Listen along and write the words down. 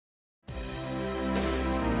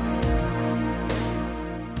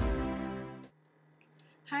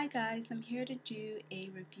Hi guys, I'm here to do a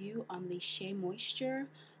review on the Shea Moisture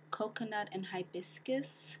Coconut and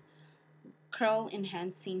Hibiscus Curl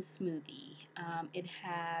Enhancing Smoothie. It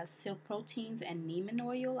has silk proteins and neem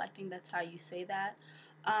oil. I think that's how you say that.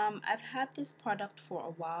 I've had this product for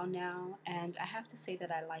a while now and I have to say that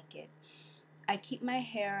I like it. I keep my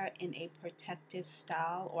hair in a protective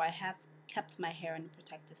style, or I have kept my hair in a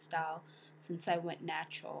protective style since I went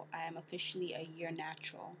natural. I am officially a year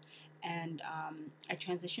natural, and I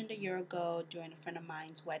transitioned a year ago during a friend of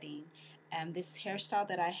mine's wedding. And this hairstyle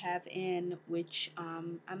that I have in, which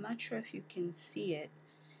I'm not sure if you can see it,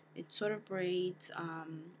 it sort of braids.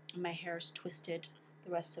 My hair is twisted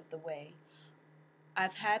the rest of the way.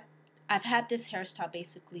 I've had I've had this hairstyle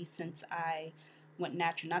basically since I went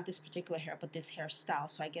natural. Not this particular hair, but this hairstyle.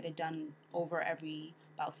 So I get it done over every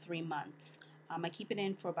about 3 months. I keep it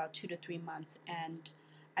in for about 2 to 3 months, and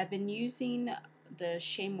I've been using the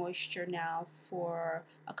Shea Moisture now for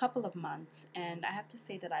a couple of months, and I have to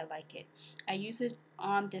say that I like it. I use it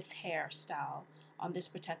on this hairstyle, on this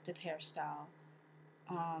protective hairstyle.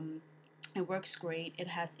 Um, it works great. It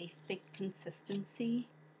has a thick consistency.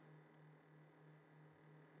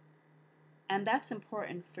 And that's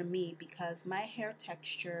important for me because my hair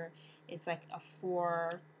texture is like a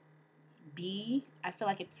 4B. I feel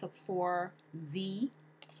like it's a 4Z,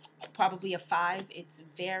 probably a 5.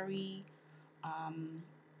 Um,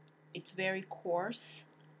 it's very coarse.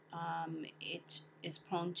 It is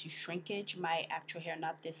prone to shrinkage. My actual hair,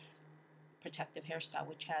 not this protective hairstyle,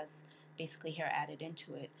 which has basically hair added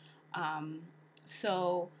into it. Um,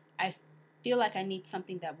 so I feel like I need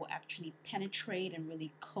something that will actually penetrate and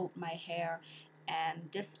really coat my hair, and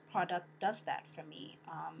this product does that for me.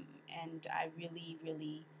 And I really,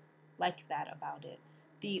 really like that about it.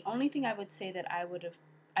 The only thing I would say that I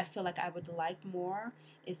feel like I would like more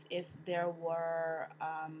is if there were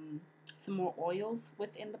some more oils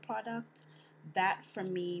within the product. That for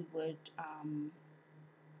me would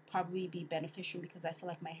probably be beneficial because I feel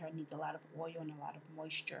like my hair needs a lot of oil and a lot of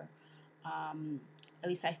moisture. Um, at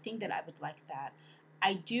least I think that I would like that.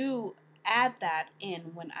 I do add that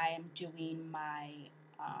in when I am doing my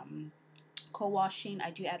co-washing.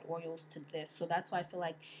 I do add oils to this, so that's why I feel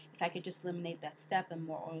like if I could just eliminate that step and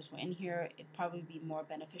more oils were in here, it'd probably be more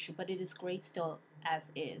beneficial. But it is great still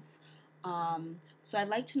as is. So I'd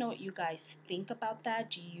like to know what you guys think about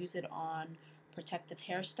that. Do you use it on protective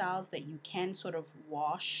hairstyles that you can sort of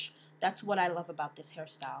wash? That's what I love about this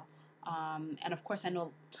hairstyle. And of course, I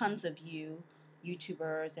know tons of you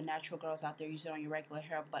YouTubers and natural girls out there use it on your regular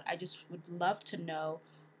hair, but I just would love to know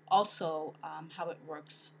also how it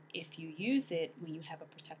works if you use it when you have a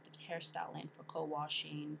protective hairstyle in for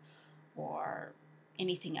co-washing or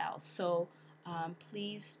anything else. So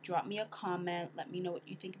please drop me a comment. Let me know what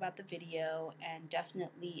you think about the video. And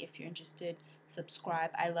definitely, if you're interested,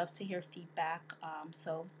 subscribe. I love to hear feedback.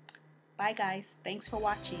 So bye, guys. Thanks for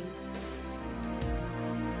watching.